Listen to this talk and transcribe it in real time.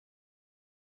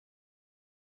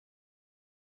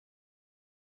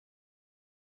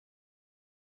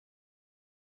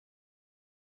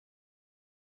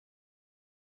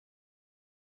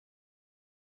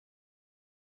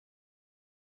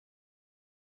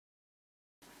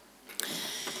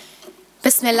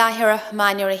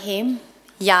Bismillahirrahmanirrahim,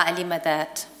 Ya Ali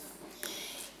Madad.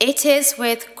 It is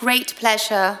with great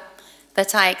pleasure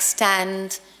that I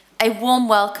extend a warm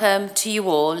welcome to you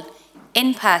all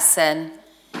in person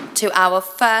to our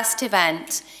first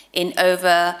event in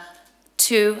over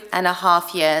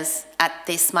 2.5 years at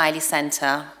the Ismaili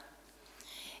Center.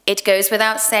 It goes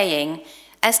without saying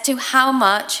as to how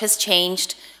much has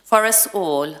changed for us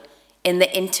all in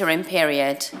the interim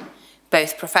period,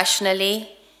 both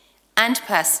professionally and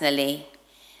personally,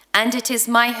 and it is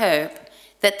my hope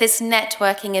that this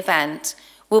networking event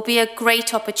will be a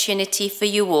great opportunity for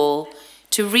you all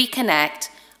to reconnect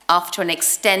after an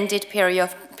extended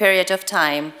period of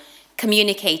time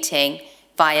communicating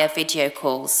via video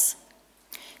calls.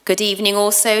 Good evening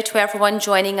also to everyone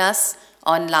joining us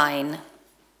online.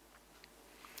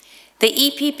 The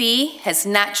EPB has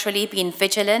naturally been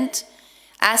vigilant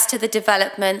as to the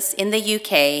developments in the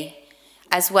UK,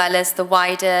 as well as the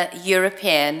wider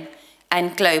European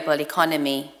and global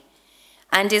economy,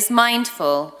 and is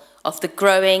mindful of the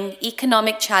growing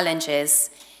economic challenges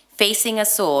facing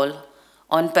us all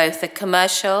on both the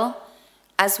commercial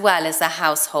as well as the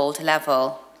household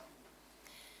level.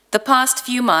 The past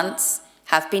few months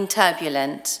have been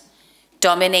turbulent,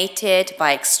 dominated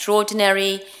by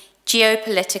extraordinary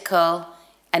geopolitical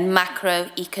and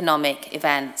macroeconomic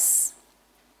events.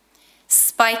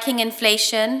 Spiking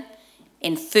inflation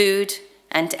in food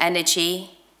and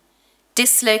energy,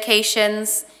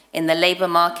 dislocations in the labour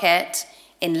market,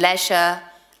 in leisure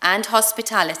and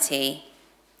hospitality,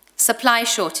 supply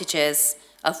shortages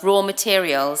of raw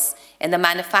materials in the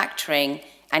manufacturing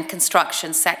and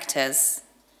construction sectors.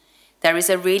 There is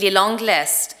a really long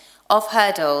list of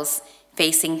hurdles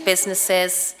facing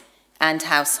businesses and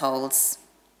households.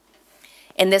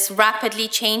 In this rapidly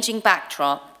changing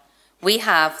backdrop, we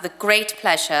have the great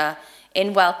pleasure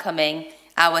in welcoming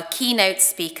our keynote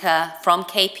speaker from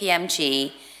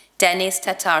KPMG, Denis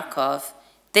Tatarkov,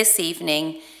 this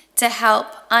evening to help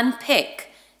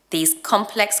unpick these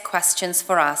complex questions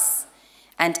for us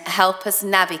and help us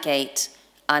navigate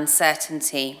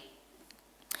uncertainty.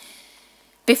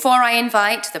 Before I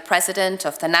invite the President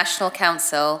of the National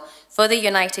Council for the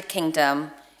United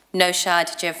Kingdom,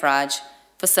 Noshad Jivraj,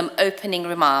 for some opening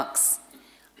remarks,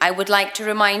 I would like to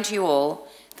remind you all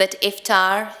that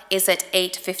iftar is at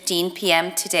 8:15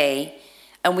 p.m. today,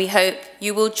 and we hope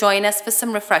you will join us for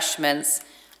some refreshments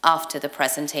after the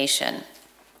presentation.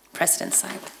 President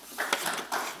Saib.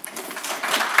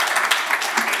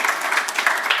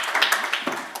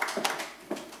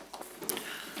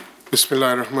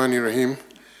 Bismillahirrahmanirrahim.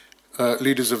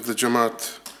 Leaders of the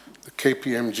Jamaat, the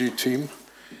KPMG team,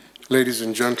 ladies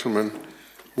and gentlemen,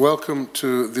 welcome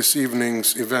to this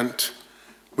evening's event,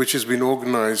 which has been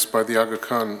organized by the Aga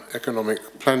Khan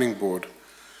Economic Planning Board,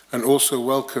 and also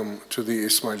welcome to the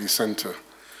Ismaili Center.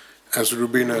 As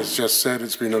Rubina has just said,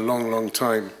 it's been a long, long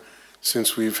time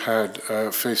since we've had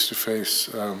face-to-face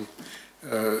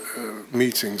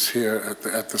meetings here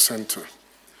at the center.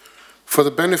 For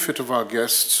the benefit of our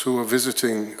guests who are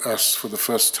visiting us for the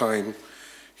first time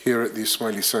here at the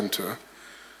Ismaili Center,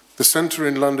 the center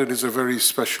in London is a very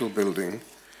special building,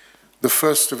 the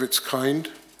first of its kind,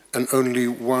 and only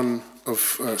one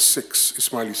of 6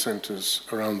 Ismaili centers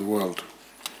around the world.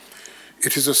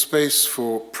 It is a space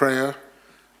for prayer,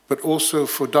 but also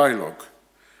for dialogue,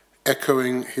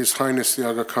 echoing His Highness the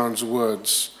Aga Khan's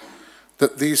words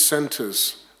that these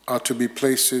centers are to be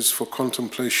places for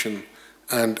contemplation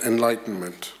and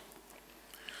enlightenment.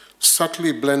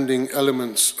 Subtly blending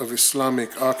elements of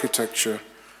Islamic architecture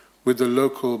with the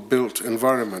local built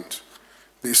environment,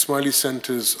 the Ismaili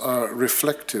centers are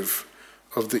reflective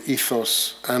of the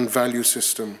ethos and value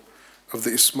system of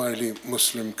the Ismaili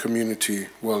Muslim community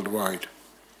worldwide.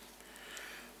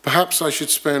 Perhaps I should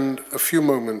spend a few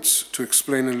moments to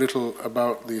explain a little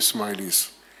about the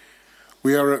Ismailis.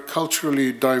 We are a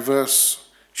culturally diverse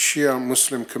Shia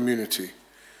Muslim community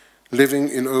living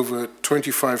in over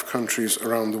 25 countries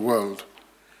around the world,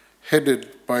 headed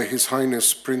by His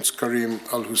Highness Prince Karim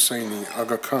Al-Husseini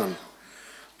Aga Khan,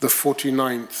 the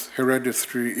 49th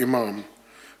hereditary Imam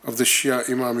of the Shia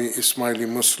Imami Ismaili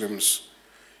Muslims,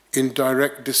 in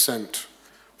direct descent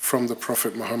from the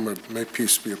Prophet Muhammad, may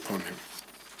peace be upon him.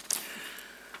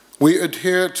 We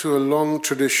adhere to a long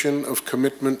tradition of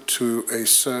commitment to a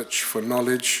search for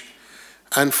knowledge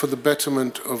and for the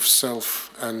betterment of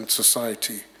self and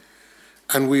society,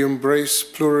 and we embrace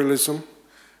pluralism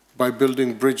by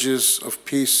building bridges of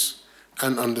peace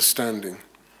and understanding,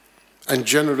 and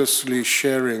generously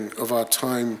sharing of our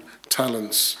time,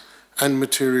 talents, and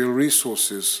material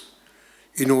resources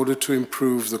in order to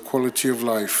improve the quality of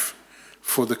life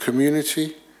for the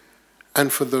community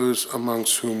and for those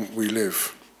amongst whom we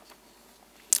live.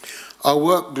 Our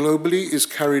work globally is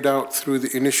carried out through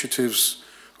the initiatives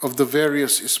of the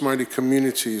various Ismaili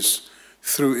communities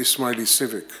through Ismaili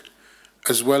Civic,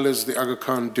 as well as the Aga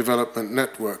Khan Development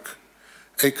Network,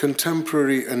 a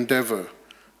contemporary endeavor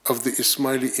of the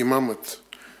Ismaili Imamat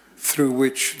through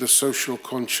which the social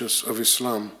conscience of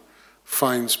Islam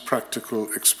finds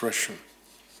practical expression.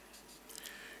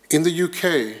 In the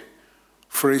UK,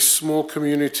 for a small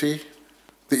community,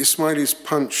 the Ismailis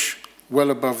punch well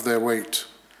above their weight,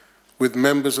 with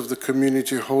members of the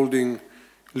community holding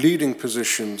leading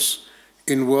positions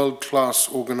in world-class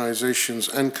organizations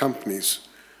and companies,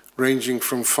 ranging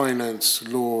from finance,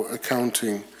 law,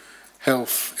 accounting,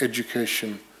 health,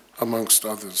 education, amongst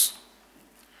others.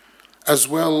 As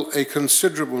well, a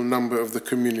considerable number of the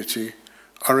community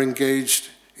are engaged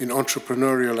in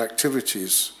entrepreneurial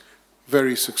activities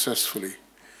very successfully,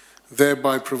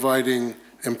 thereby providing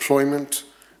employment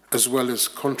as well as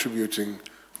contributing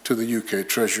to the UK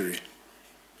Treasury.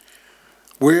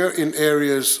 We're in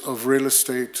areas of real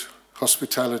estate,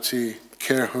 hospitality,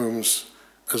 care homes,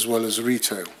 as well as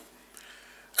retail.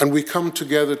 And we come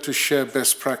together to share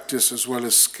best practice as well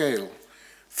as scale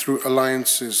through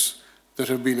alliances that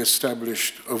have been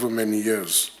established over many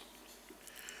years.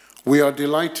 We are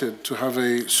delighted to have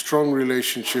a strong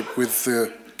relationship with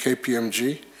the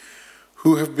KPMG,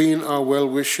 who have been our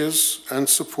well-wishers and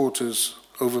supporters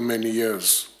over many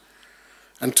years.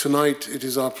 And tonight it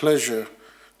is our pleasure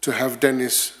to have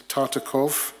Denis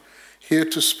Tatarkov here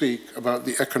to speak about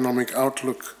the economic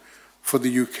outlook for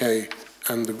the UK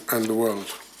and the world.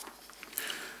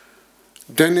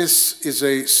 Denis is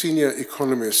a senior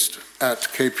economist at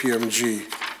KPMG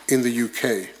in the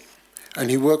UK, and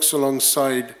he works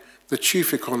alongside the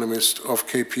chief economist of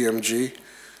KPMG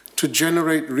to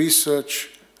generate research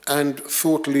and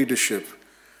thought leadership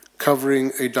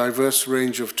covering a diverse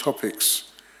range of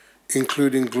topics,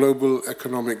 including global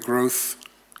economic growth,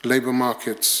 labor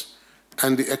markets,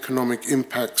 and the economic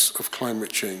impacts of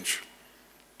climate change.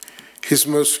 His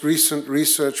most recent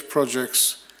research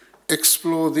projects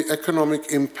explore the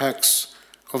economic impacts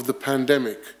of the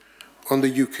pandemic on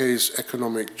the UK's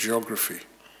economic geography.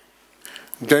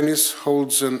 Denis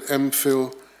holds an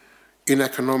MPhil in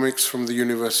economics from the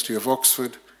University of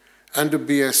Oxford and a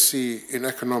BSc in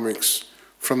economics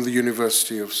from the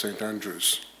University of St.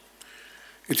 Andrews.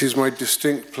 It is my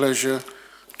distinct pleasure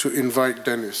to invite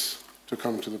Denis to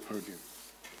come to the podium.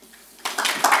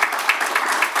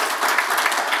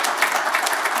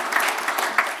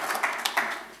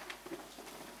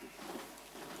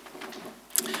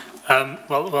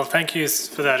 Well, thank you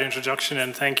for that introduction,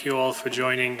 and thank you all for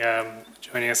joining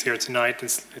us here tonight.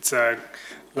 It's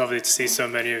lovely to see so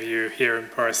many of you here in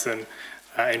person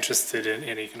interested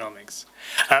in economics.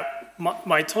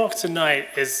 My talk tonight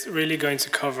is really going to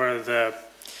cover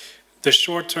the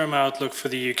short-term outlook for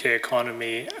the UK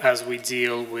economy as we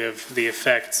deal with the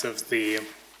effects of the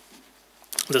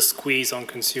squeeze on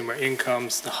consumer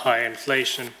incomes, the high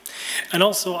inflation, and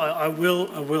also I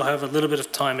will have a little bit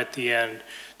of time at the end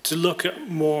to look at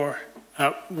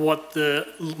what the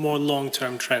more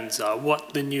long-term trends are,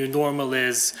 what the new normal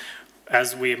is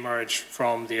as we emerge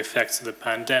from the effects of the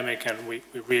pandemic and we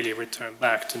really return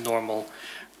back to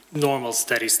normal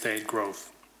steady-state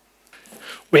growth.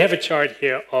 We have a chart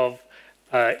here of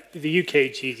the UK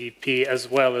GDP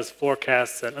as well as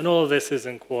forecasts, and all of this is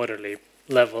in quarterly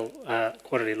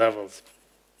levels.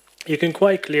 You can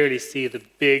quite clearly see the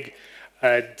big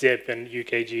dip in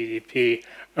UK GDP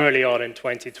early on in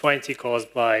 2020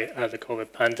 caused by the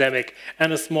COVID pandemic,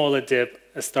 and a smaller dip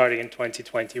starting in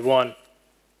 2021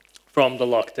 from the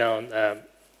lockdown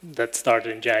that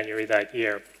started in January that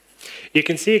year. You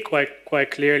can see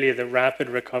quite clearly the rapid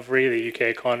recovery the UK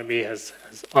economy has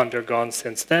undergone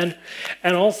since then,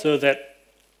 and also that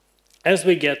as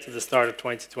we get to the start of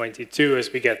 2022,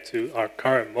 as we get to our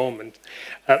current moment,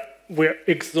 we're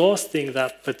exhausting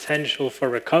that potential for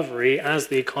recovery as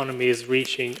the economy is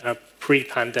reaching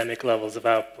pre-pandemic levels of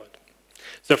output.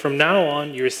 So from now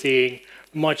on, you're seeing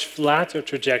much flatter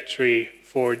trajectory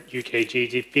for UK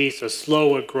GDP, so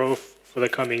slower growth for the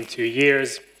coming 2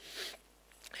 years.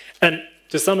 And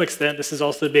to some extent, this is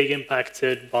also being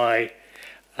impacted by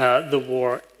the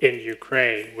war in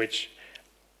Ukraine, which,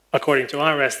 according to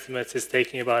our estimates, is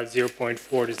taking about 0.4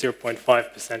 to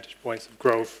 0.5 percentage points of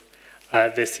growth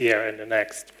this year and the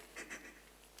next.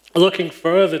 Looking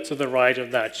further to the right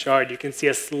of that chart, you can see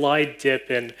a slight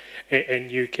dip in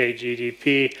UK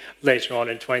GDP later on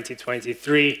in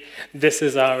 2023. This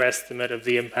is our estimate of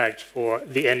the impact for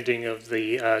the ending of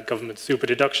the government super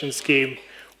deduction scheme,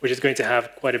 which is going to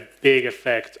have quite a big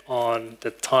effect on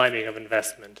the timing of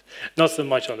investment. Not so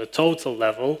much on the total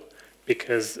level,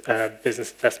 because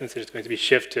business investments are just going to be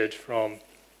shifted from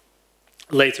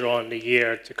later on in the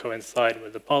year to coincide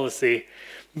with the policy,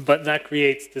 but that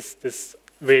creates this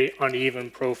very uneven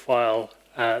profile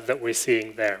that we're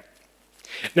seeing there.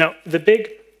 Now, the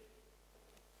big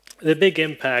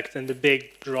impact and the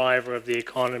big driver of the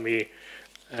economy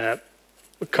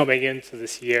coming into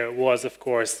this year was, of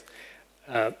course,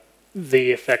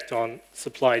 the effect on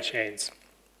supply chains.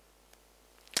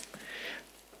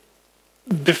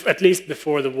 At least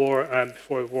before the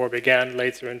war began,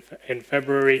 later in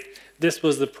February, this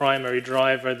was the primary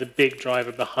driver, the big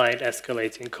driver behind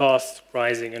escalating costs,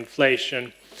 rising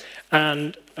inflation,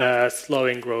 and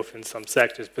slowing growth in some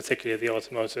sectors, particularly the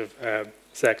automotive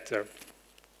sector.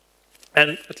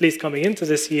 And at least coming into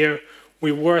this year,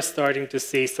 we were starting to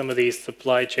see some of these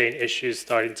supply chain issues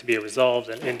starting to be resolved,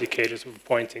 and indicators were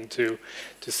pointing to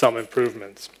some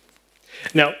improvements.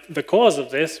 Now, the cause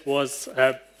of this was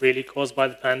really caused by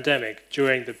the pandemic.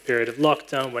 During the period of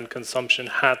lockdown, when consumption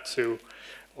had to,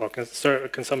 or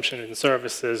consumption in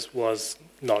services was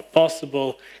not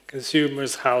possible,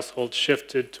 consumers, households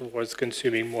shifted towards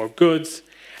consuming more goods,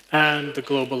 and the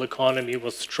global economy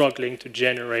was struggling to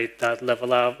generate that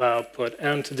level of output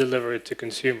and to deliver it to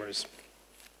consumers.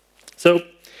 So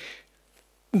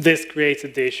this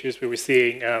created the issues we were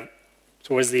seeing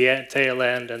towards the tail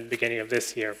end and beginning of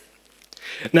this year.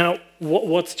 Now,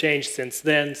 what's changed since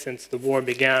then, since the war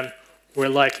began? We're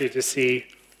likely to see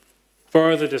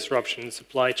further disruption in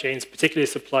supply chains, particularly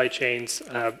supply chains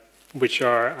which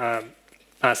are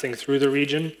passing through the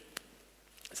region.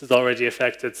 This has already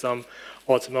affected some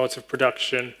automotive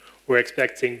production. We're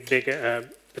expecting big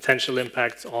potential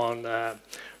impacts on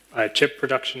chip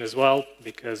production as well,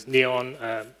 because neon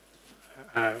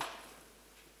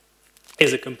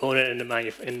is a component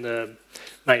in the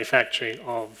manufacturing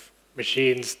of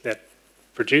machines that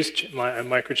produce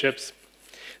microchips.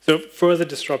 So further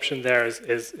disruption there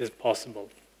is possible.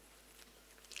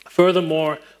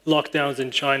 Furthermore, lockdowns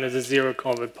in China, the zero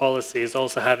COVID policy is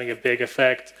also having a big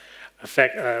effect.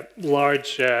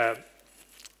 Large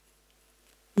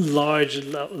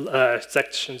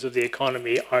sections of the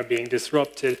economy are being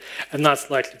disrupted, and that's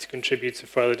likely to contribute to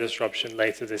further disruption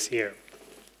later this year.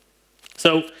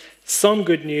 So some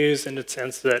good news in the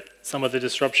sense that some of the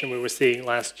disruption we were seeing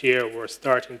last year were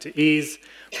starting to ease,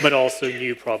 but also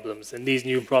new problems. And these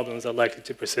new problems are likely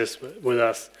to persist with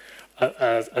us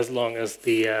as long as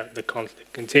the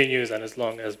conflict continues and as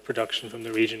long as production from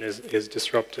the region is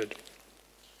disrupted.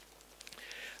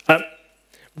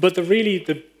 But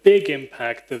the big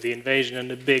impact of the invasion and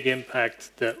the big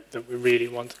impact that we really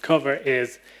want to cover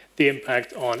is the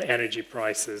impact on energy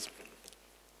prices.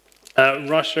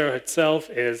 Russia itself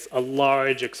is a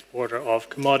large exporter of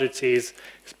commodities,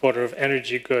 exporter of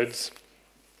energy goods.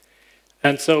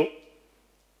 And so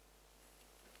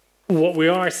what we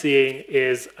are seeing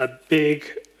is a big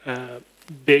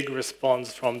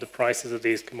response from the prices of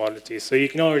these commodities. So you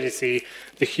can already see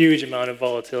the huge amount of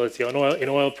volatility in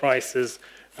oil prices,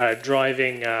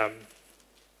 driving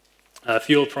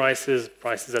fuel prices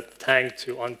at the tank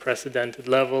to unprecedented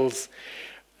levels.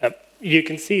 You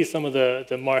can see some of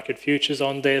the market futures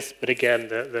on this, but again,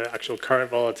 the actual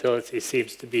current volatility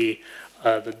seems to be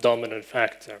the dominant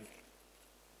factor.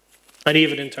 And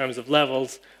even in terms of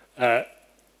levels, the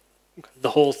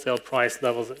wholesale price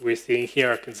levels that we're seeing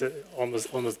here are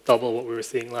almost double what we were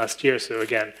seeing last year. So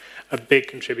again, a big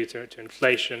contributor to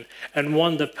inflation, and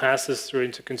one that passes through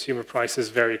into consumer prices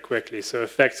very quickly, so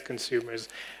affects consumers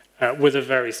with a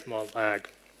very small lag.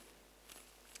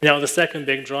 Now, the second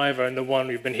big driver, and the one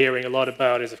we've been hearing a lot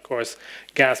about, is, of course,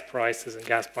 gas prices and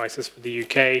gas prices for the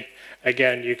UK.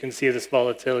 Again, you can see this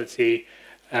volatility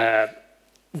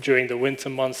during the winter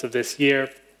months of this year.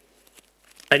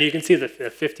 And you can see the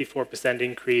 54%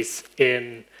 increase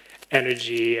in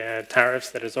energy tariffs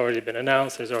that has already been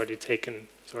announced, has already taken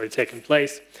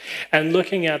place. And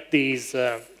looking at these,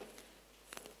 the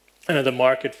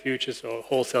market futures or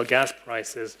wholesale gas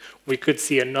prices, we could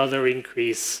see another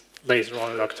increase later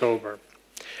on in October.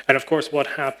 And of course, what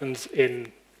happens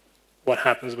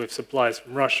with supplies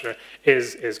from Russia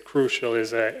is crucial,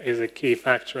 is a key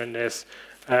factor in this.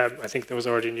 I think there was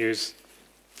already news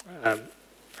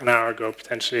an hour ago,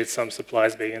 potentially, some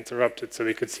supplies being interrupted, so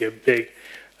we could see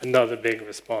another big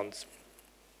response.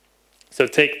 So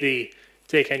take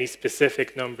any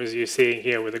specific numbers you're seeing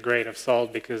here with a grain of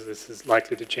salt, because this is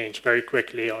likely to change very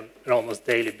quickly on an almost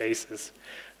daily basis.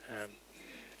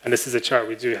 And this is a chart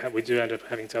we do end up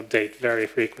having to update very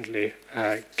frequently,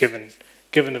 given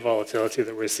the volatility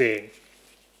that we're seeing.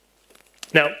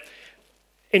 Now,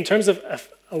 in terms of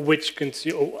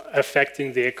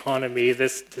affecting the economy.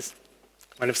 This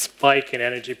kind of spike in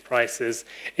energy prices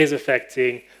is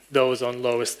affecting those on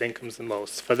lowest incomes the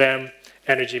most. For them,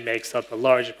 energy makes up a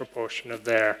larger proportion of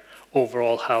their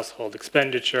overall household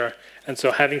expenditure, and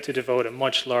so having to devote a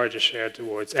much larger share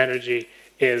towards energy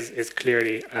is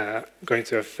clearly going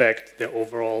to affect their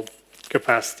overall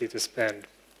capacity to spend.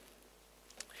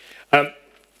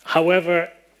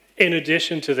 However, in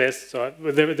addition to this, so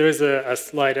there is a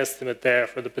slight estimate there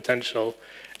for the potential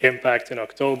impact in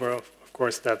October. Of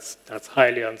course, that's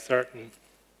highly uncertain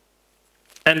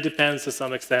and depends to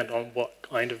some extent on what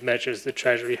kind of measures the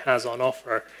Treasury has on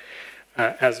offer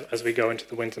as we go into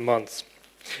the winter months.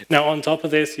 Now, on top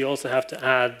of this, you also have to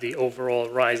add the overall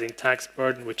rising tax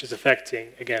burden, which is affecting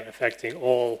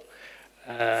all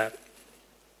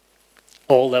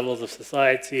levels of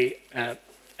society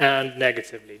and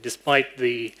negatively. Despite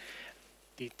the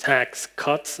tax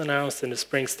cuts announced in the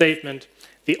spring statement,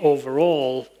 the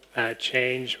overall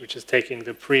change, which is taking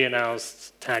the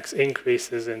pre-announced tax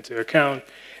increases into account,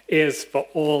 is for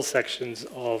all sections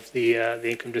of the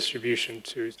income distribution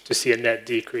to see a net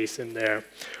decrease in their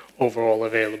overall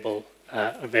available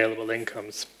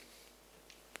incomes.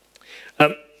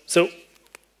 So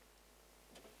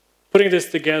putting this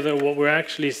together, what we're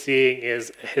actually seeing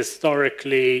is a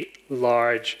historically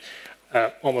large,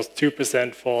 almost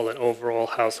 2% fall in overall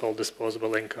household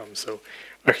disposable income. So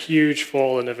a huge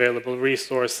fall in available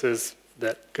resources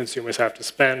that consumers have to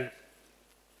spend.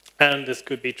 And this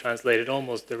could be translated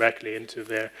almost directly into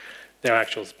their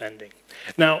actual spending.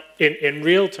 Now, in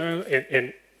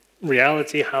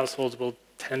reality, households will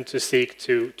tend to seek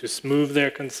to smooth their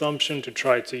consumption, to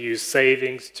try to use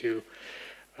savings to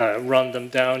run them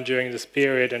down during this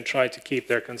period and try to keep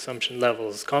their consumption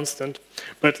levels constant.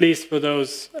 But at least for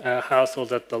those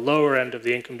households at the lower end of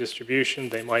the income distribution,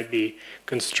 they might be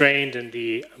constrained in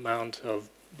the amount of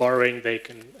borrowing they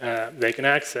can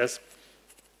access.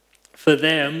 For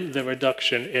them, the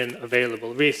reduction in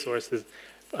available resources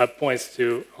points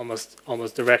to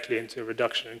almost directly into a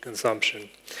reduction in consumption.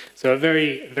 So a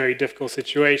very, very difficult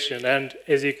situation. And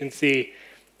as you can see,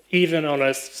 even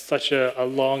on such a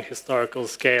long historical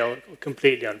scale,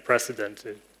 completely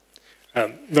unprecedented.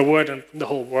 The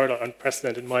whole word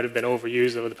unprecedented might have been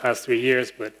overused over the past 3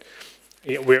 years, but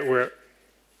we're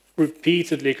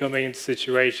repeatedly coming into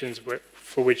situations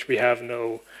for which we have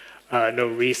no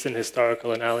recent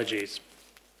historical analogies.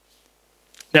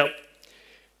 Now,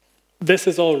 this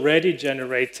has already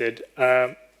generated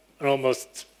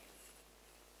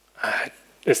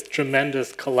this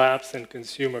tremendous collapse in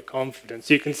consumer confidence.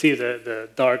 You can see the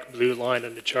dark blue line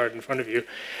on the chart in front of you,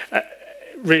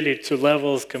 really to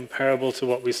levels comparable to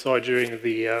what we saw during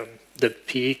the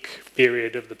peak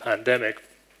period of the pandemic.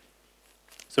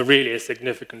 So really a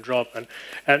significant drop and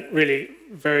really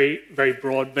very, very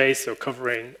broad-based, so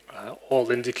covering all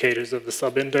indicators of the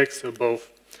sub-index, so both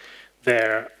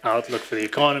their outlook for the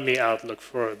economy, outlook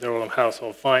for their own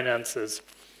household finances.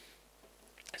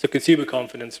 So consumer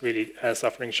confidence really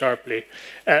suffering sharply.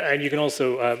 And you can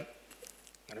also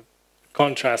kind of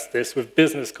contrast this with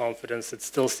business confidence. It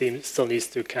still needs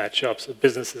to catch up. So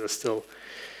businesses are still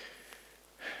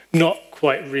not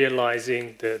quite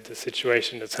realizing the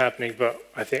situation that's happening. But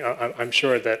I'm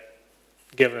sure that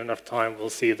given enough time,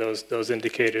 we'll see those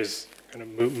indicators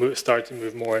kind of start to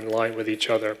move more in line with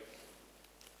each other.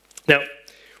 Now,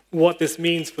 what this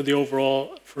means for the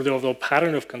overall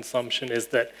pattern of consumption is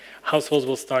that households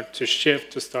will start to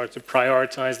shift, to start to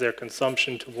prioritize their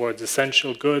consumption towards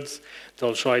essential goods.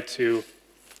 They'll try to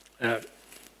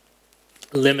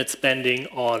limit spending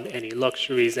on any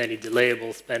luxuries, any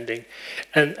delayable spending.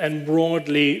 And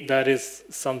broadly, that is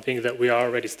something that we are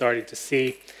already starting to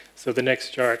see. So the next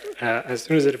chart, as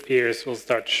soon as it appears, will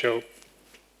start to show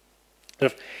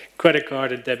credit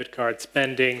card and debit card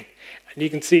spending. And you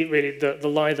can see really the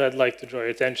line that I'd like to draw your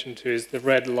attention to is the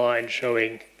red line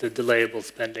showing the delayable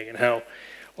spending and how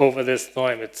over this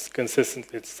time it's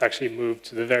actually moved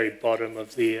to the very bottom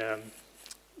of the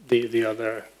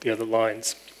other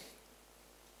lines.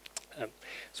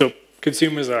 So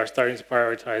consumers are starting to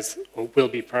prioritize, or will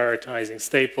be prioritizing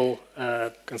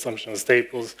consumption of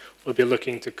staples, will be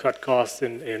looking to cut costs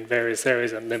in various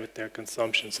areas and limit their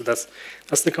consumption. So that's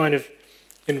the kind of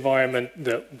environment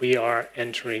that we are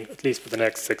entering, at least for the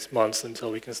next 6 months,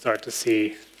 until we can start to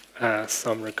see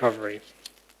some recovery.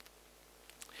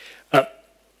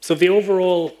 So the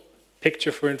overall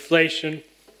picture for inflation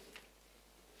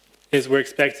is we're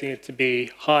expecting it to be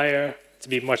higher, to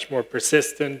be much more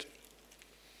persistent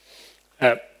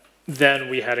than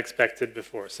we had expected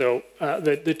before. So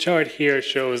the chart here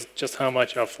shows just how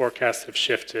much our forecasts have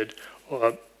shifted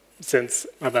since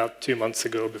about 2 months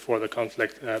ago, before the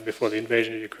conflict, before the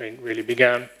invasion of Ukraine really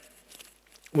began.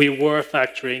 We were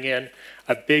factoring in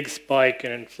a big spike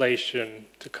in inflation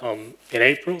to come in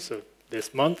April, so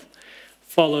this month,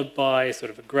 followed by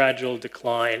sort of a gradual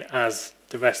decline as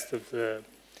the rest of the,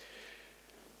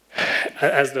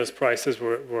 as those prices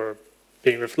were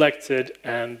being reflected,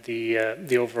 and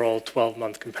the overall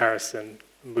 12-month comparison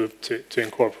moved to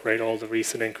incorporate all the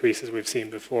recent increases we've seen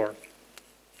before.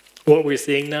 What we're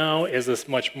seeing now is this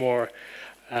much more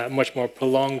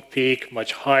prolonged peak,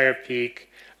 much higher peak,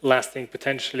 lasting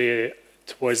potentially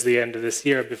towards the end of this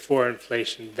year before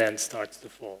inflation then starts to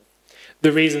fall.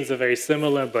 The reasons are very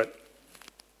similar, but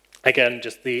again,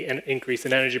 just the increase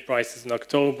in energy prices in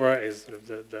October is sort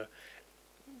of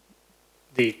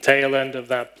the tail end of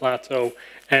that plateau,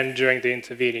 and during the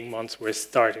intervening months we're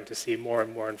starting to see more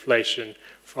and more inflation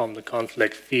from the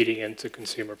conflict feeding into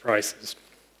consumer prices.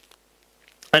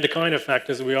 And the kind of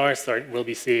factors we will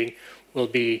be seeing will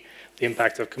be the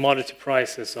impact of commodity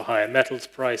prices, so higher metals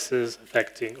prices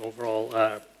affecting overall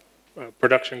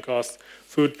production costs,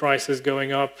 food prices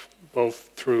going up,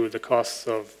 both through the costs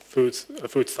of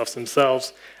foodstuffs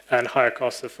themselves and higher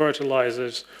costs of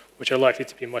fertilizers, which are likely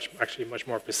to be actually much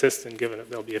more persistent, given that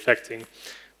they'll be affecting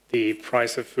the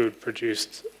price of food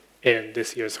produced in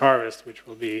this year's harvest, which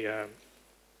will be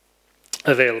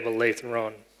available later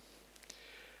on.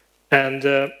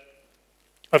 And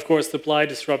of course, supply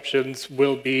disruptions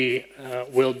will be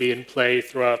in play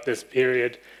throughout this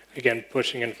period, again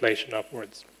pushing inflation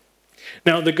upwards.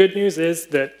 Now, the good news is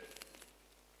that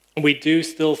we do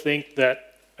still think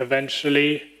that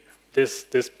eventually this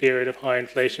period of high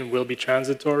inflation will be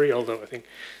transitory, although I think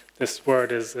this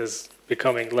word is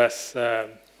becoming less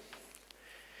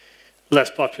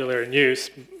popular in use,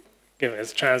 given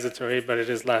it's transitory, but it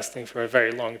is lasting for a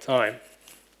very long time.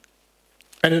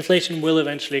 And inflation will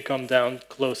eventually come down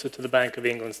closer to the Bank of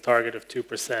England's target of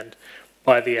 2%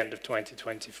 by the end of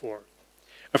 2024.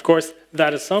 Of course,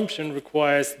 that assumption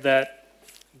requires that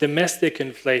domestic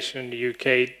inflation in the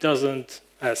UK doesn't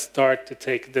start to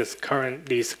take these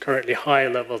currently high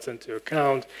levels into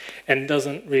account and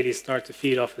doesn't really start to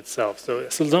feed off itself. So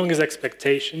as long as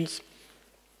expectations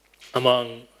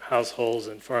among households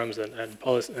and firms and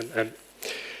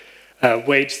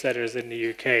wage setters in the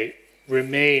UK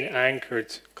remain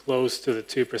anchored close to the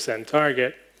 2%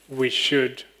 target, we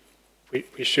should be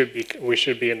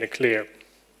in the clear.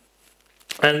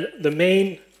 And the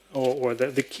main or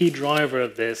the key driver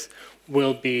of this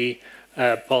will be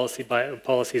policies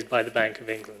by the Bank of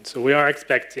England. So we are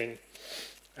expecting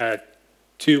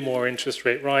 2 more interest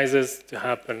rate rises to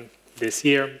happen this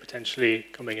year, potentially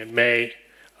coming in May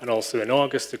and also in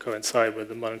August to coincide with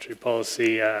the monetary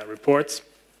policy reports,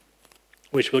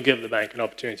 which will give the bank an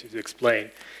opportunity to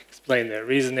explain their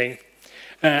reasoning,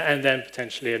 and then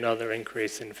potentially another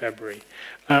increase in February.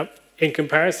 In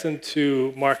comparison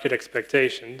to market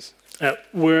expectations,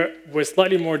 we're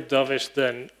slightly more dovish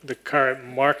than the current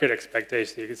market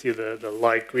expectation. You can see the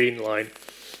light green line.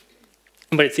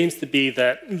 But it seems to be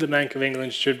that the Bank of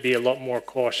England should be a lot more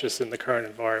cautious in the current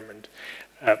environment,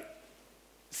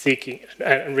 seeking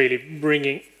and really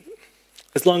bringing,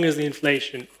 as long as the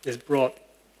inflation is brought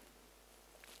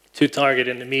to target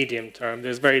in the medium term,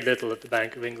 there's very little that the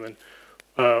Bank of England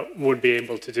would be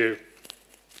able to do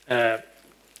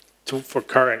for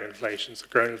current inflation. So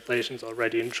current inflation is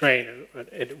already in train, and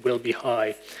it will be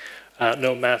high,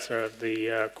 no matter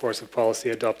the course of policy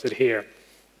adopted here.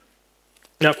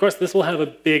 Now, of course, this will have a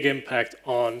big impact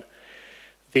on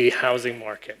the housing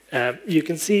market. You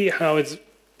can see how it's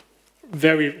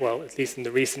very, well, at least in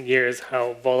the recent years,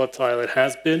 how volatile it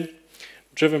has been,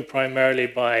 driven primarily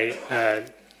by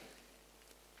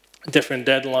different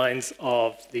deadlines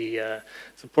of the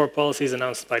support policies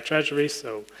announced by Treasury,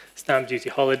 so stamp duty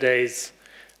holidays,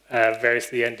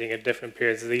 variously ending at different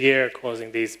periods of the year,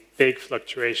 causing these big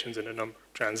fluctuations in a number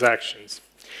of transactions.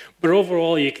 But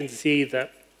overall, you can see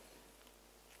that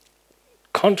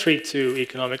contrary to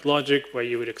economic logic, where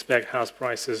you would expect house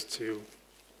prices to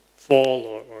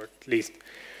fall or at least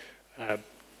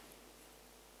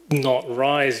not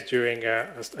rise during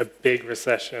a big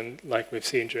recession like we've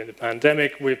seen during the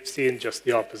pandemic, we've seen just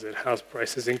the opposite. House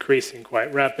prices increasing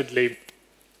quite rapidly.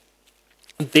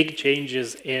 Big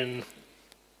changes in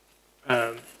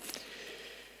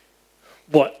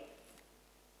what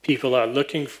people are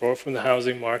looking for from the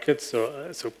housing market.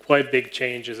 So quite big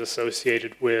changes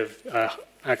associated with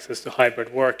access to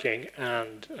hybrid working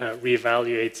and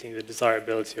reevaluating the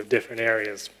desirability of different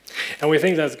areas. And we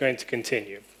think that's going to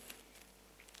continue.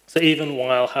 So even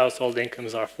while household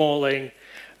incomes are falling,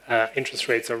 interest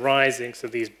rates are rising, so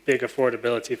these big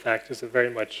affordability factors are very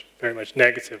much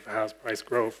negative for house price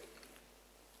growth.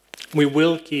 we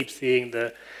will keep seeing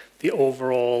the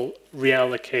overall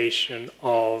reallocation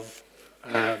of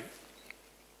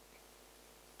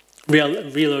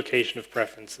relocation of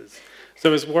preferences.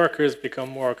 So as workers become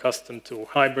more accustomed to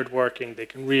hybrid working, they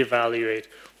can reevaluate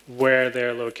where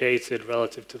they're located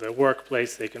relative to their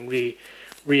workplace. They can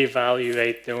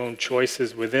reevaluate their own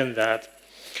choices within that.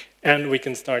 And we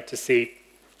can start to see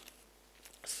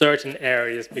certain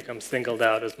areas become singled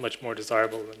out as much more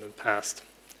desirable than in the past.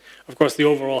 Of course, the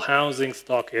overall housing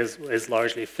stock is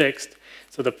largely fixed.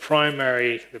 So the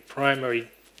primary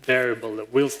variable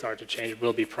that will start to change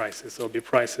will be prices. So it'll be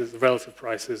prices, relative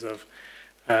prices of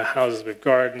houses with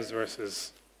gardens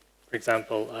versus, for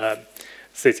example,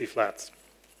 city flats.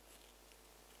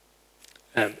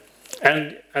 And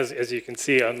as you can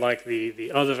see, unlike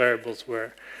the other variables,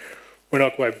 we're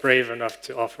not quite brave enough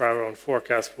to offer our own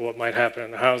forecast for what might happen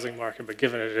in the housing market, but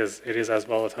given it is as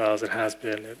volatile as it has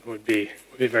been, it would be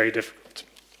very difficult.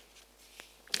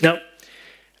 Now,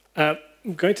 I'm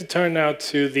going to turn now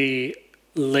to the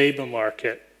labor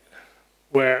market,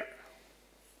 where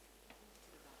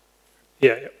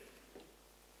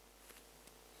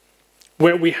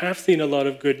where we have seen a lot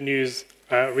of good news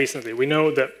recently. We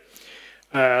know that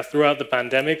throughout the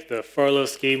pandemic, the furlough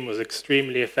scheme was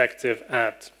extremely effective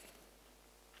at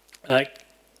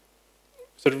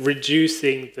sort of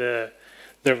reducing the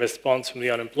response from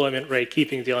the unemployment rate,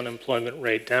 keeping the unemployment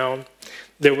rate down.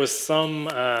 There was some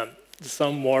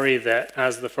worry that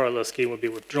as the furlough scheme would be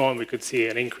withdrawn, we could see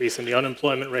an increase in the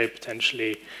unemployment rate,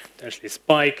 potentially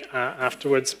spike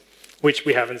afterwards, which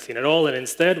we haven't seen at all. And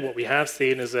instead, what we have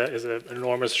seen is an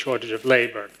enormous shortage of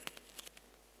labor,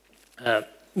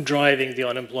 driving the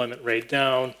unemployment rate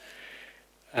down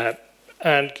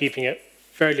and keeping it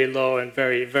fairly low and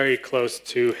very, very close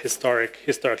to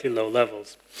historically low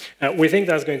levels. We think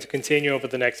that's going to continue over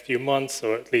the next few months,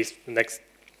 or at least the next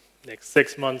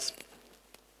 6 months,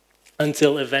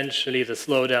 until eventually the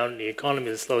slowdown in the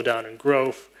economy, the slowdown in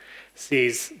growth,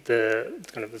 sees the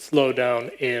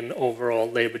slowdown in overall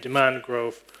labor demand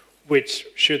growth, which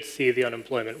should see the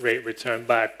unemployment rate return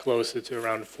back closer to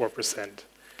around 4%.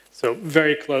 So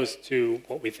very close to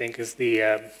what we think is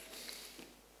the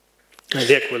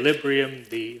equilibrium,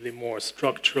 the more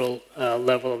structural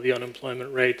level of the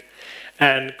unemployment rate,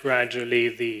 and gradually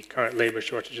the current labor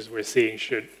shortages we're seeing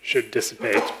should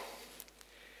dissipate.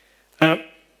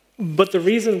 But the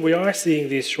reason we are seeing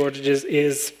these shortages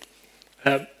is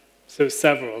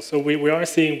several. So we are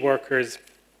seeing workers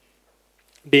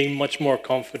being much more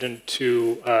confident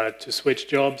to switch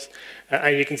jobs,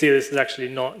 and you can see this is actually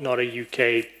not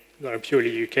a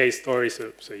purely UK story.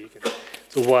 So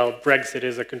while Brexit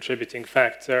is a contributing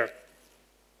factor,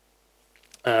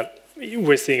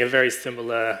 we're seeing a very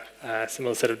similar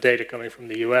set of data coming from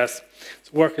the US.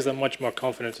 So workers are much more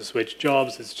confident to switch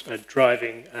jobs. It's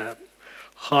driving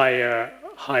higher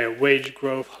wage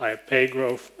growth, higher pay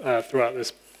growth throughout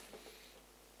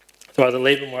the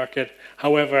labor market.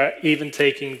 However, even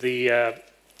taking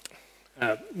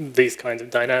these kinds of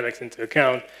dynamics into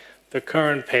account, the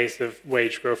current pace of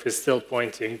wage growth is still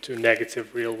pointing to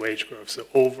negative real wage growth. So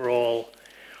overall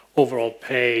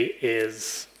pay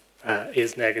is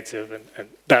negative, and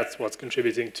that's what's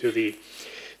contributing to the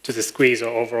squeeze on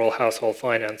overall household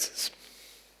finances.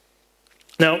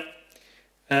 Now,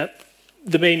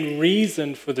 the main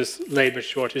reason for this labor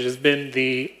shortage has been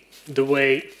the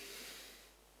way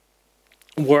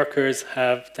workers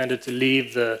have tended to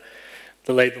leave the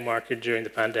labor market during the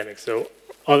pandemic. So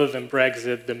other than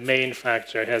Brexit, the main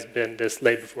factor has been this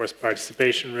labor force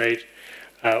participation rate,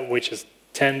 which has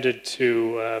tended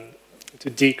to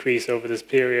decrease over this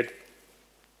period,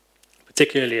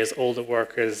 particularly as older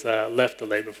workers left the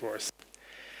labor force.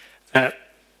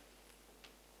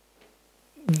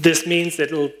 This means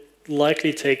that it'll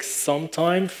likely take some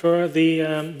time for the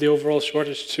overall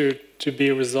shortage to be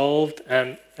resolved,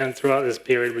 and throughout this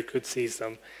period we could see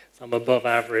some above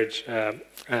average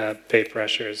pay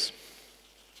pressures.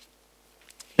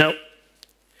 Now,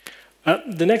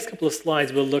 the next couple of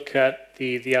slides will look at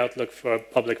the outlook for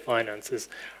public finances.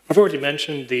 I've already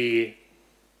mentioned the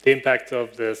impact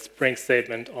of the spring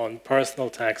statement on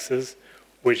personal taxes,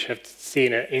 which have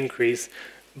seen an increase.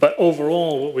 But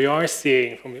overall, what we are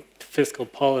seeing from fiscal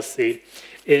policy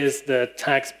is the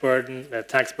tax burden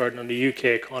on the UK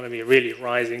economy really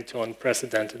rising to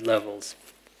unprecedented levels.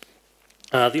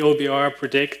 The OBR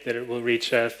predict that it will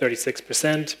reach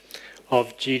 36%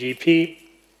 of GDP,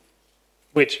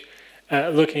 which,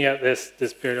 looking at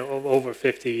this period of over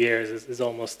 50 years, is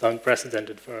almost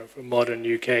unprecedented for modern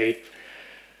UK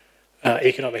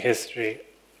economic history.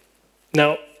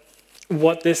 Now,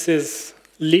 what this is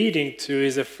leading to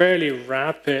is a fairly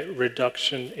rapid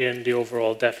reduction in the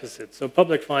overall deficit. So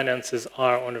public finances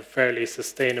are on a fairly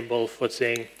sustainable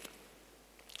footing.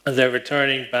 They're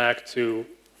returning back to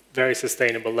very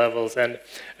sustainable levels. And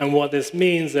what this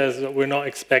means is that we're not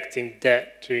expecting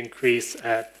debt to increase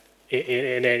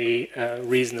in any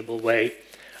reasonable way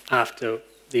after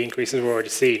the increases we're already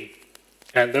seeing.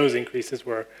 And those increases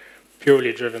were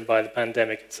purely driven by the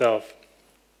pandemic itself.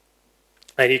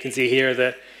 And you can see here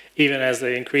that even as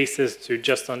it increases to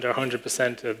just under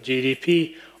 100% of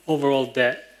GDP, overall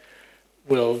debt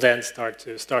will then start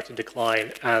to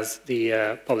decline as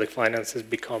the public finances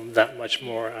become that much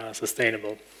more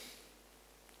sustainable.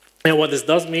 And what this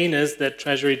does mean is that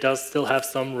Treasury does still have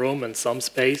some room and some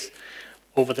space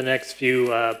over the next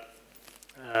few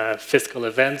fiscal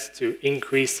events to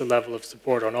increase the level of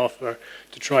support on offer,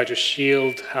 to try to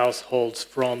shield households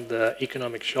from the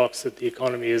economic shocks that the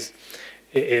economy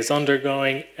is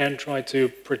undergoing, and try to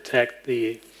protect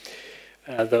the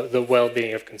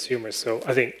well-being of consumers. So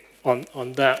I think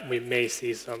on that we may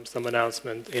see some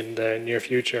announcement in the near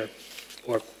future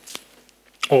or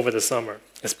over the summer,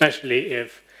 especially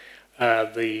if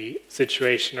the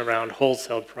situation around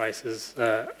wholesale prices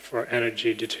for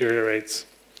energy deteriorates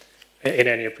in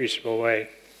any appreciable way.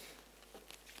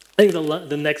 I think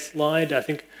the next slide, I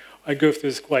think I go through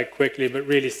this quite quickly, but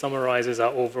really summarizes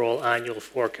our overall annual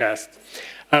forecast.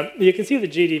 You can see the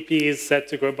GDP is set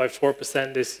to grow by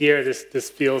 4% this year. This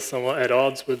feels somewhat at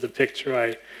odds with the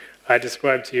picture I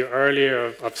described to you earlier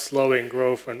of slowing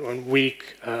growth and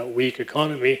weak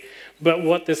economy. But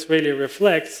what this really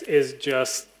reflects is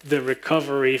just the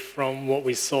recovery from what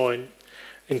we saw in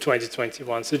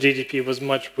 2021. So GDP was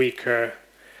much weaker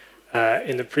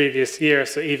in the previous year.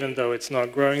 So even though it's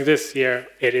not growing this year,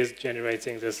 it is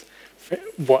generating this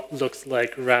what looks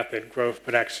like rapid growth,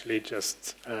 but actually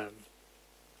just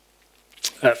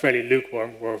fairly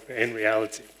lukewarm growth in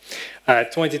reality.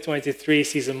 2023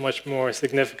 sees a much more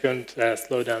significant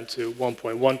slowdown to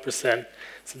 1.1%.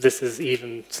 So this is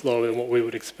even slower than what we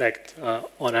would expect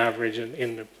on average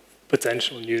in the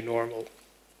potential new normal.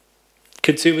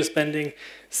 Consumer spending,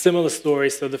 similar story.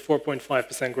 So the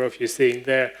 4.5% growth you're seeing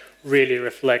there really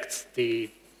reflects the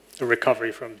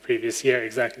recovery from the previous year,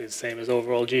 exactly the same as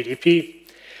overall GDP.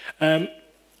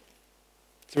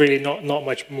 It's really not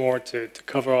much more to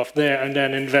cover off there. And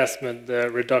then investment, the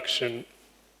reduction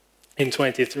in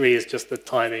 23 is just the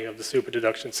timing of the super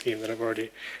deduction scheme that I've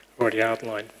already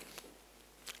outlined.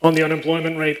 On the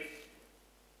unemployment rate,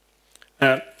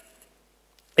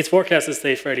 it's forecast to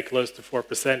stay fairly close to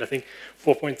 4%. I think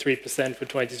 4.3% for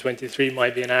 2023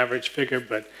 might be an average figure,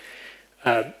 but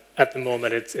at the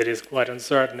moment it is quite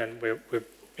uncertain, and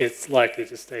it's likely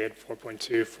to stay at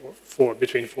 4.2,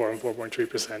 between 4 and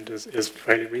 4.3% is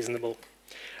fairly reasonable.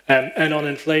 And on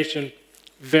inflation,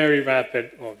 very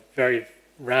rapid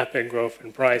growth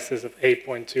in prices of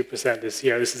 8.2% this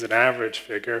year. This is an average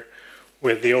figure,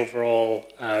 with the overall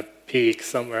peak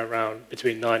somewhere around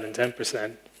between 9 and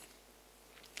 10%.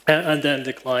 And then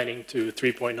declining to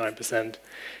 3.9%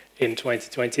 in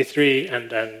 2023, and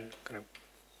then kind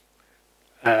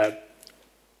of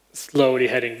slowly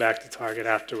heading back to target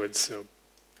afterwards. So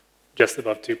just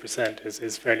above 2%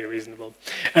 is fairly reasonable.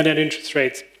 And then interest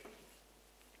rates,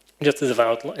 just as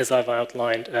I've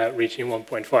outlined, reaching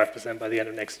 1.5% by the end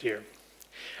of next year.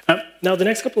 Now, the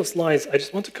next couple of slides, I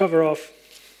just want to cover off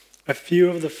a few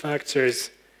of the factors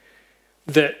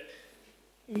that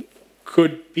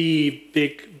could be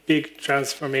big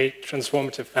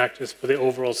transformative factors for the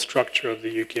overall structure of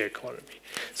the UK economy.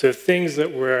 So things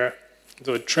the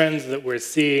trends that we're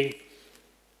seeing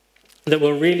that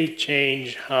will really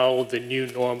change how the new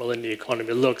normal in the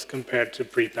economy looks compared to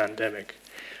pre-pandemic.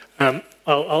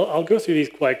 I'll go through these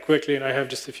quite quickly, and I have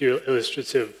just a few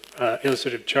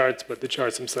illustrative charts, but the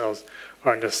charts themselves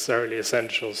aren't necessarily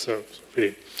essential, so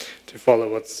really to follow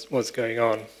what's going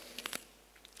on.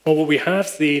 Well, what we have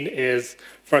seen is,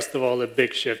 first of all, a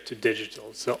big shift to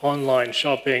digital. So online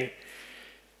shopping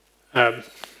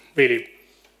really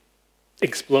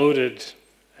exploded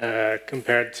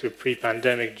compared to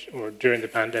pre-pandemic or during the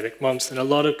pandemic months. And a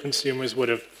lot of consumers would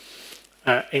have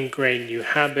ingrained new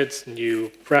habits, new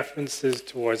preferences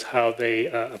towards how they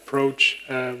approach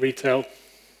retail.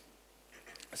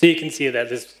 So you can see that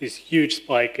there's this huge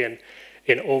spike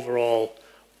in overall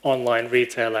online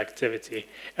retail activity.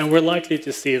 And we're likely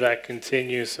to see that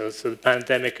continue. So the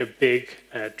pandemic, a big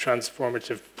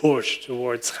transformative push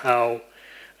towards how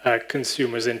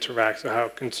consumers interact, or how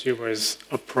consumers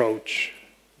approach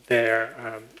their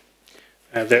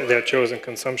chosen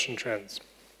consumption trends.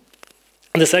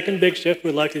 And the second big shift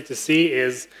we're likely to see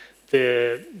is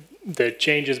the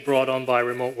changes brought on by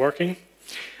remote working.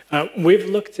 We've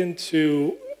looked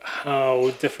into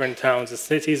how different towns and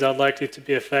cities are likely to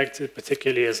be affected,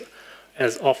 particularly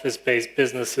as office-based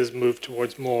businesses move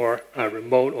towards more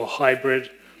remote or hybrid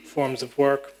forms of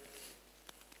work.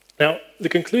 Now, the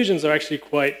conclusions are actually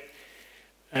quite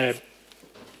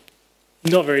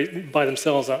not very, by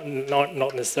themselves, are not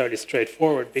necessarily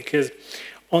straightforward, because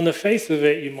on the face of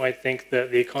it, you might think that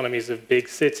the economies of big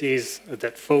cities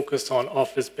that focus on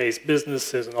office-based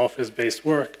businesses and office-based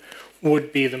work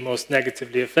would be the most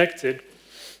negatively affected.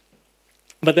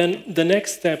 But then the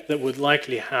next step that would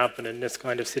likely happen in this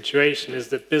kind of situation is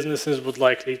that businesses would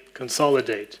likely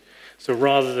consolidate. So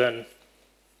rather than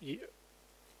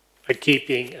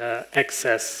keeping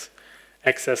excess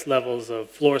levels of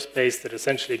floor space that are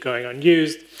essentially going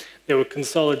unused, they would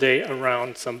consolidate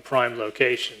around some prime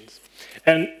locations.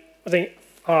 And I think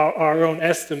our own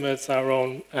estimates, our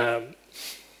own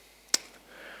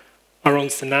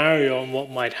scenario on what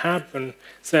might happen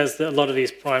says that a lot of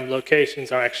these prime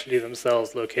locations are actually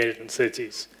themselves located in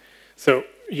cities. So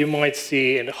you might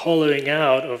see a hollowing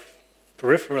out of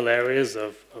peripheral areas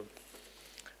of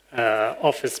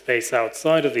office space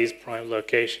outside of these prime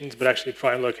locations, but actually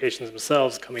prime locations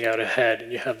themselves coming out ahead,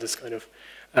 and you have this kind of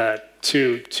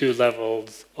two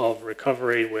levels of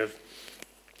recovery with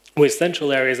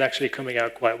central areas actually coming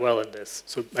out quite well in this,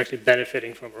 so actually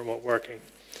benefiting from remote working.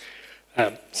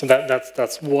 So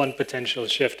that's one potential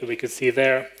shift that we could see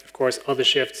there. Of course, other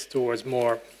shifts towards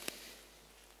more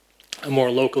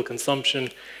local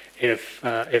consumption.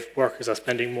 If workers are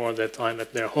spending more of their time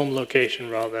at their home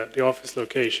location rather than at the office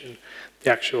location,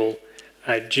 the actual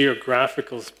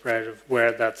geographical spread of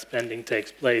where that spending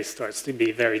takes place starts to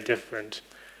be very different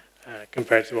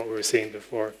compared to what we were seeing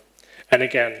before. And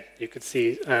again, you could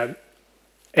see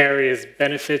areas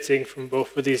benefiting from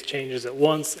both of these changes at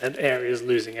once and areas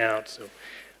losing out, so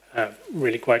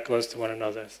really quite close to one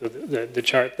another. So the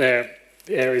chart there,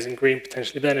 the areas in green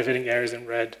potentially benefiting, areas in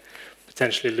red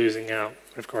potentially losing out.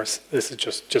 Of course, this is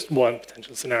just one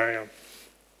potential scenario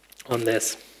on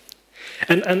this.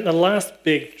 And the last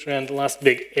big trend, the last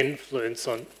big influence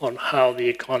on how the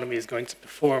economy is going to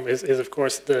perform is of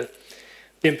course, the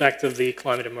impact of the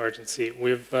climate emergency.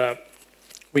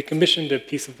 We commissioned a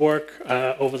piece of work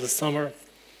over the summer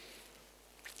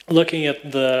looking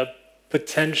at the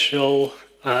potential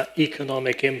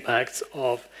economic impacts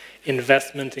of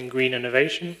investment in green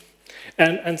innovation.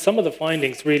 And some of the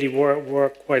findings really were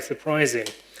quite surprising.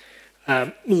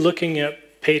 Looking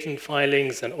at patent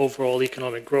filings and overall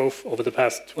economic growth over the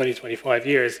past 20, 25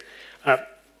 years,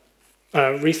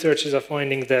 researchers are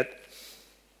finding that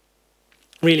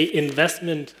really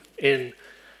investment in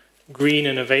green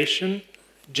innovation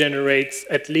generates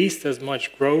at least as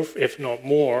much growth, if not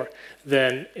more,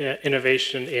 than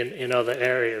innovation in other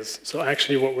areas. So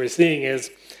actually what we're seeing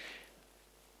is,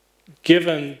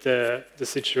 given the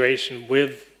situation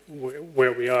with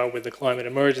where we are with the climate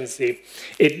emergency,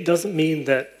 it doesn't mean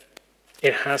that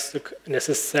it has to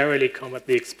necessarily come at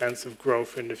the expense of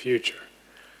growth in the future.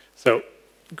 So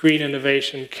green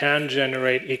innovation can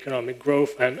generate economic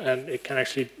growth, and it can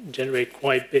actually generate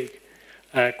quite big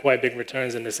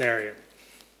returns in this area.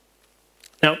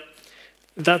 Now,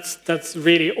 that's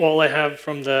really all I have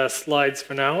from the slides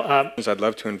for now. I'd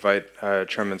love to invite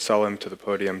Chairman Salim to the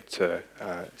podium to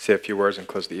say a few words and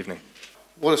close the evening.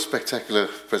 What a spectacular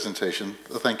presentation.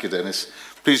 Thank you, Dennis.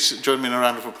 Please join me in a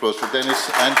round of applause for Dennis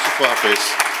and for Hafiz.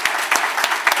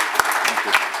 Thank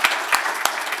you.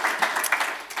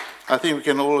 I think we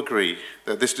can all agree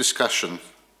that this discussion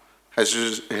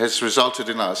has resulted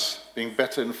in us being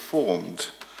better informed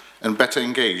and better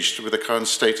engaged with the current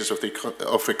status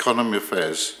of economy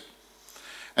affairs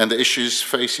and the issues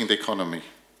facing the economy,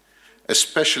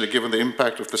 especially given the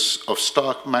impact of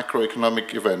stark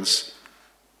macroeconomic events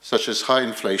such as high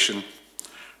inflation,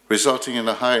 resulting in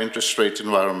a higher interest rate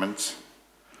environment,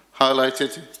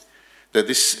 highlighted that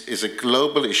this is a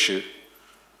global issue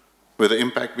with the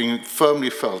impact being firmly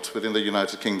felt within the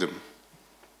United Kingdom.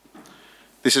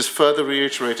 This has further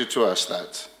reiterated to us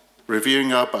that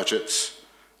reviewing our budgets,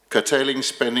 curtailing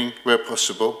spending where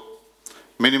possible,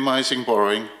 minimizing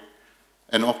borrowing,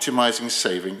 and optimizing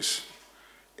savings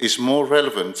is more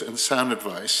relevant and sound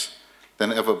advice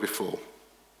than ever before.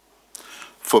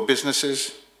 For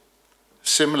businesses,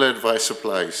 similar advice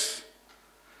applies.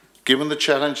 Given the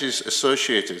challenges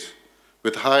associated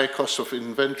with higher costs of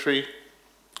inventory,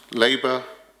 labor,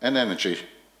 and energy,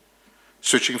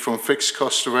 switching from fixed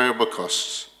costs to variable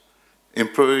costs,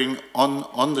 improving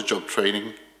on-the-job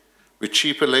training with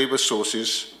cheaper labor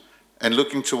sources, and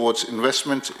looking towards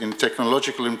investment in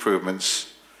technological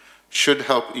improvements should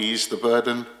help ease the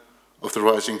burden of the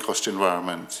rising cost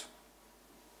environment.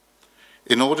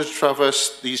 In order to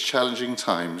traverse these challenging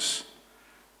times,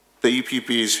 the EPP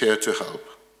is here to help.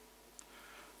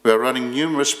 We are running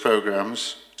numerous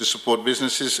programs to support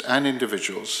businesses and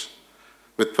individuals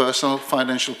with personal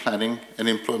financial planning and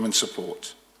employment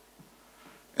support.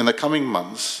 In the coming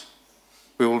months,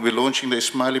 we will be launching the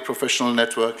Ismaili Professional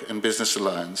Network and Business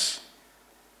Alliance.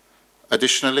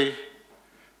 Additionally,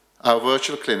 our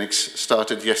virtual clinics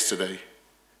started yesterday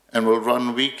and will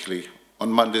run weekly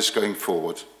on Mondays going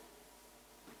forward.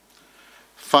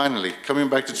 Finally, coming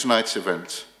back to tonight's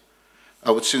event, I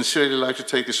would sincerely like to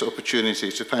take this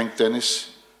opportunity to thank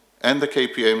Dennis and the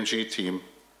KPMG team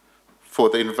for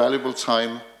the invaluable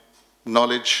time,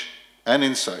 knowledge, and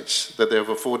insights that they have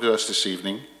afforded us this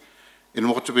evening in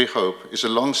what we hope is a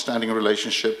long-standing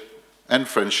relationship and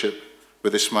friendship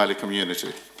with the Ismaili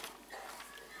community.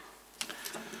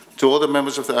 To all the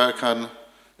members of the Arakan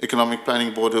Economic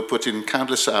Planning Board who put in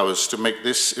countless hours to make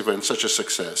this event such a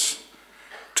success,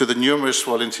 to the numerous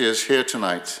volunteers here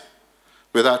tonight,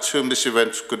 without whom this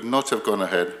event could not have gone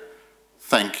ahead,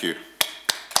 thank you.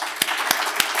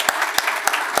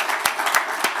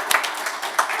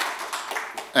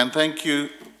 And thank you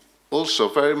also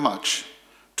very much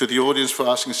to the audience for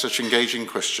asking such engaging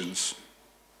questions.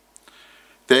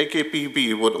 The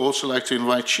AKEPB would also like to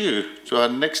invite you to our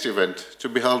next event to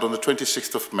be held on the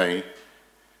 26th of May,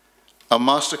 a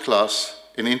masterclass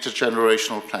in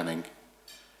intergenerational planning.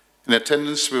 In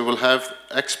attendance, we will have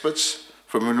experts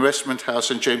from Investment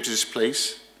House and James's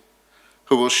Place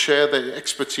who will share their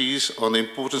expertise on the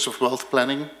importance of wealth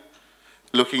planning,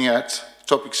 looking at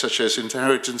topics such as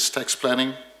inheritance tax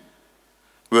planning,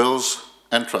 wills,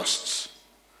 and trusts.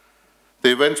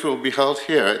 The event will be held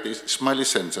here at the Ismaili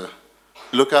Center.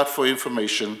 Look out for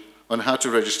information on how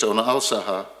to register on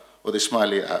Al-Saha or the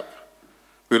Ismaili app.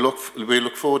 We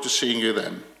look forward to seeing you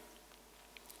then.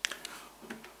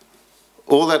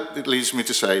 All that it leaves me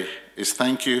to say is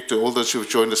thank you to all those who have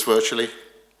joined us virtually,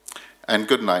 and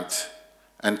good night.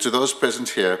 And to those present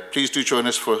here, please do join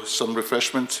us for some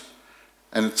refreshment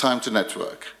and time to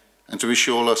network, and to wish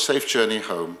you all a safe journey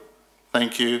home.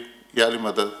 Thank you, Yali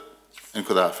Madad, and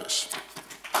Khuda Hafiz.